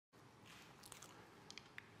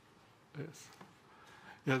Yes.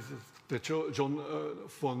 Yes, the John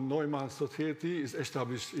von Neumann Society is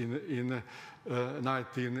established in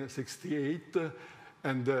 1968,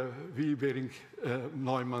 and we bearing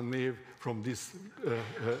Neumann name from this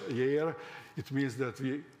year. It means that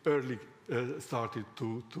we early started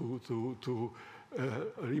to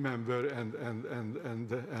remember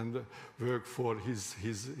and work for his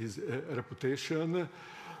reputation.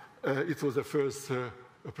 It was the first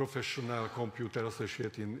professional computer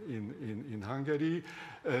associate in Hungary.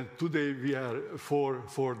 Today we are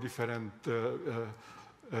four different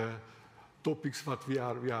topics that we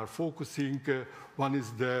are focusing. One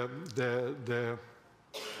is the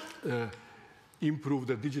improve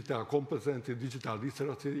the digital competency, digital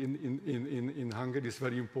literacy in Hungary is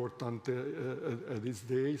very important these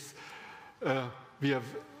days. We have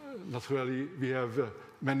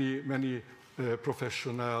many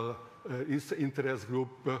professional interest group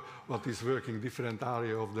that is working different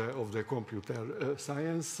area of the computer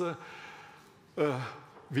science.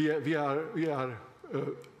 We are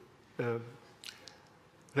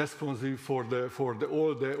responsible for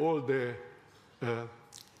all the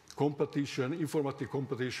competition, informatic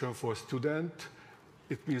competition for student.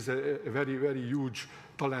 It means a very huge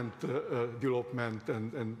talent development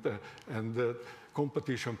and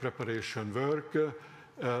competition preparation work.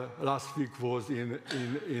 Last week was in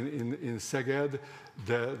Szeged,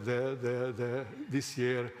 this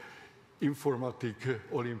year Informatic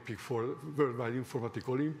Olympic for Worldwide Informatic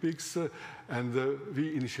Olympics, and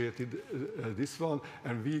we initiated this one,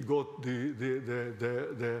 and we got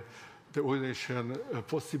the organization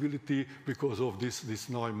possibility because of this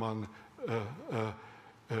Neumann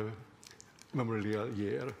memorial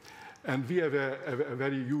year. And we have a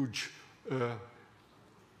very huge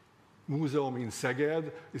museum in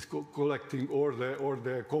Szeged is collecting all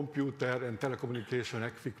the computer and telecommunication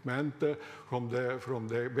equipment from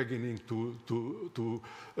the beginning to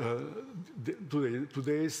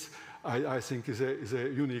today's. I think is a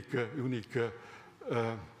unique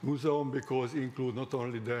museum because it includes not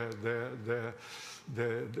only the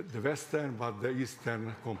Western but the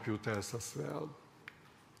Eastern computers as well.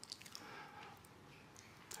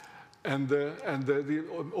 And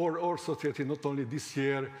our society not only this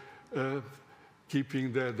year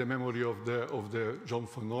keeping the memory of the John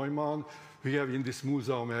von Neumann. We have in this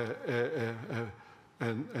museum a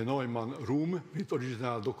Neumann room with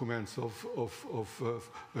original documents of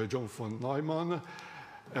John von Neumann.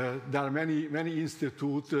 There are many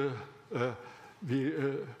institutes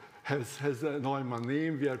has a Neumann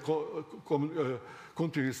name. We are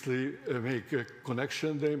continuously make a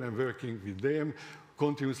connection them and working with them.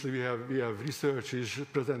 Continuously, we have researches,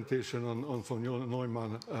 presentation on von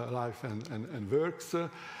Neumann life and works,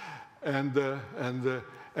 and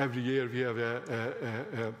every year we have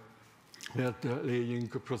a laying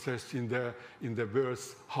process in the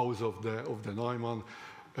birth house of the Neumann.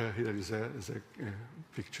 Here is a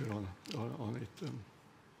picture on it,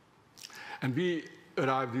 and we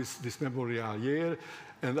arrived this memorial year,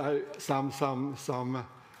 and some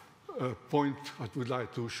point I would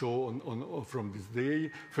like to show from this day.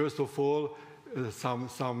 First of all, some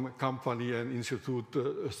company and institute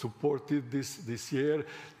supported this year.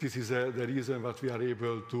 This is the reason that we are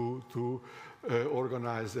able to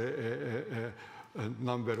organize a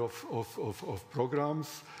number of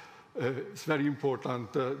programs. It's very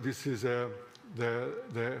important. This is the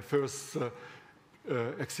first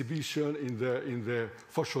exhibition in the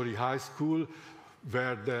Fasori High School,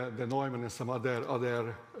 where the Neumann and some other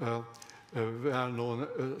well-known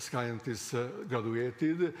scientists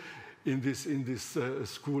graduated. In this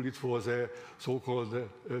school, it was a so-called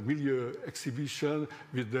milieu exhibition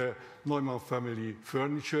with the Neumann family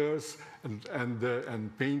furnitures and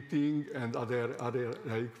painting and other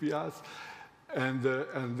reliquias. And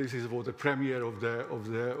this is what the premiere of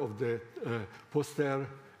the poster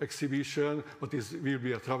exhibition, but it will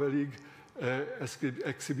be a traveling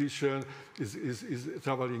exhibition is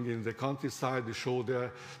traveling in the countryside to show the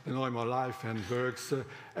Neumann life and works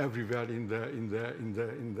everywhere in the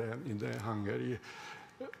Hungary.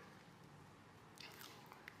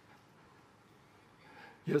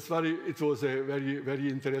 Yes, it was very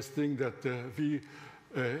interesting that we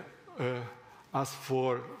asked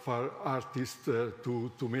for artists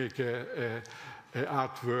to make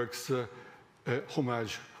artworks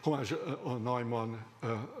homage on Neumann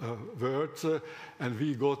words, and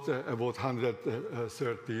we got about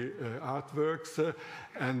 130 artworks,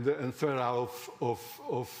 and several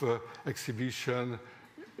of exhibition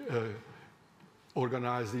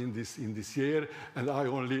organized in this year, and I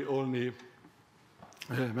only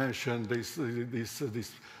mentioned this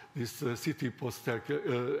city poster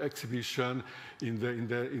exhibition in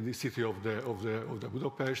the city of the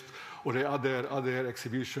Budapest, or the other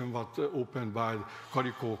exhibition was opened by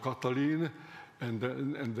Karikó Katalin, and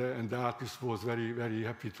the artist was very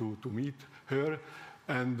happy to meet her.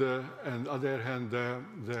 And on the other hand,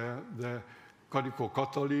 the Karikó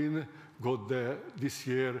Katalin got this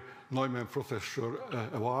year Neumann Professor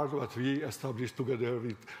Award, that we established together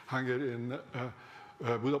with Hungarian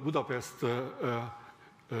Budapest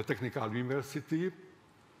Technical University.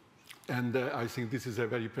 And I think this is a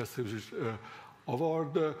very prestigious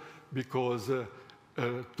award because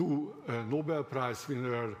 2 Nobel Prize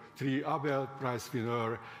winners, 3 Abel Prize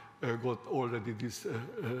winners got already this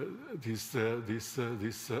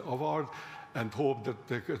award, and hope that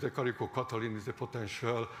the Karikó Katalin is a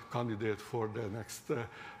potential candidate for the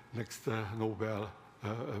next Nobel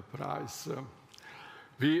Prize.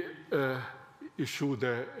 We issued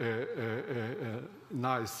a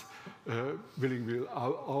nice bilingual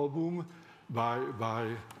album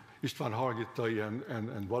by István Hargittai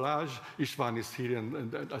and Balázs. István is here,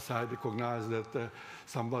 and as I recognize that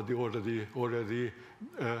somebody already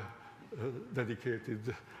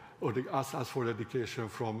dedicated, or asked for dedication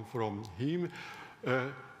from him.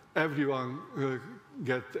 Everyone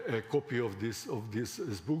get a copy of this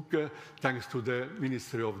book, thanks to the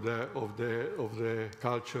Ministry of the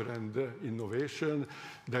Culture and Innovation.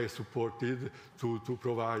 They supported to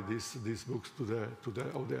provide these books to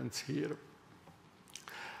the audience here.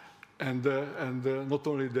 And not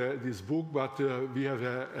only this book, but we have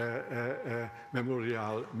a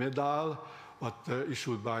memorial medal,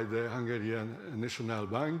 issued by the Hungarian National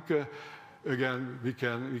Bank. Again, we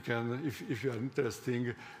can, if you are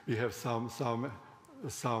interested, we have some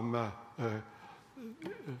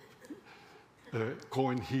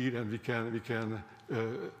coin here, and we can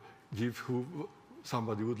give who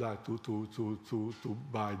somebody would like to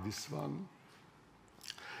buy this one.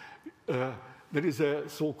 There is a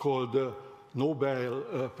so-called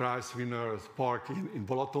Nobel Prize winners park in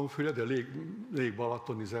Balatonfüred. The Lake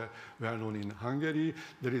Balaton is well known in Hungary.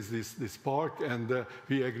 There is this park, and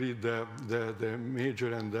we agreed the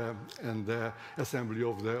mayor and the assembly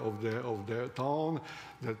of the town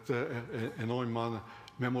that a Neumann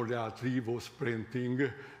memorial tree was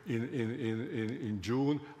printing in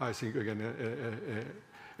June. I think again an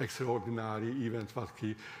extraordinary event what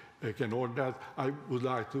he can order. I would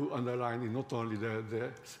like to underline not only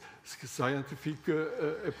the scientific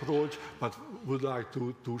approach, but would like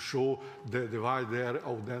to show the wider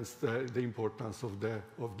audience the importance of the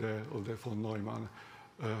von Neumann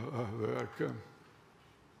work.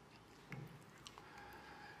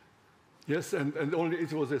 Yes, and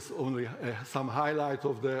it was only some highlight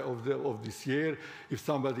of this year. If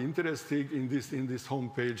somebody interested in this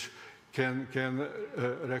homepage can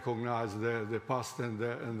recognize the past and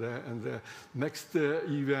the next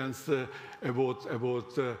events, about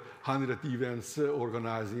 100 events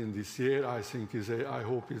organized in this year. I think I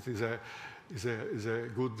hope it is a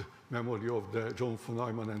good memory of the John von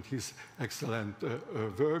Neumann and his excellent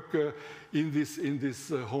work. In this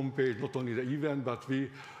homepage, not only the event, but we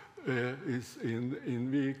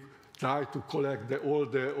try to collect all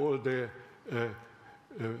the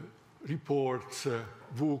reports,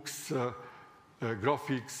 books,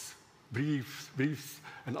 graphics, briefs,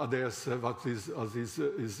 and others what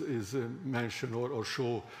is mentioned or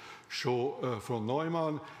show from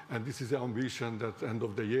Neumann. And this is the ambition that at the end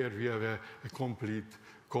of the year we have a complete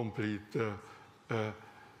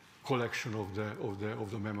collection of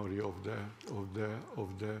the memory of the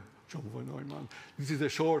John von Neumann. This is a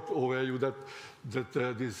short overview that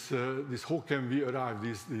this how can we arrive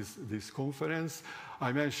this conference.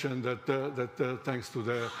 I mentioned that thanks to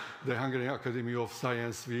the Hungarian Academy of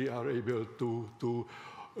Science, we are able to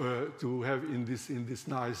have in this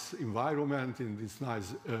nice environment, in this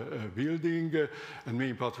nice building, and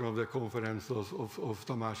main patron of the conference of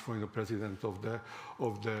Tamás Freund, the president of the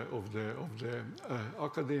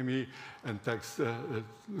Academy, and thanks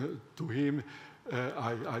to him,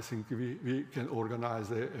 I think we can organize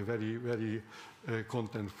a very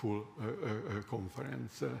contentful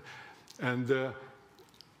conference. And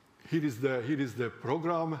here is the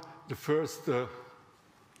program. The first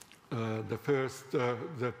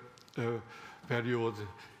period,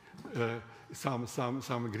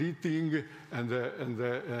 some greeting and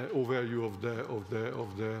the overview of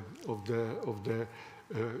the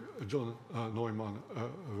John Neumann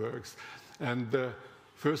works. And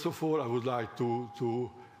first of all, I would like to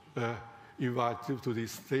invite you to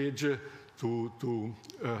this stage to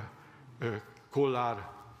Kollár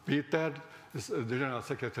Péter, the General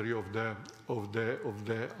Secretary of the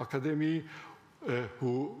Academy,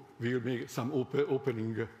 who will make some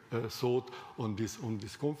opening thought on this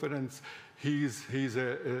conference. He's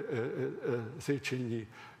a Széchenyi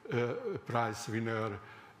Prize winner,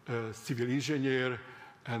 civil engineer,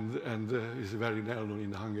 and is very well known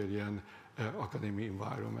in the Hungarian academic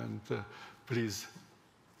environment. Please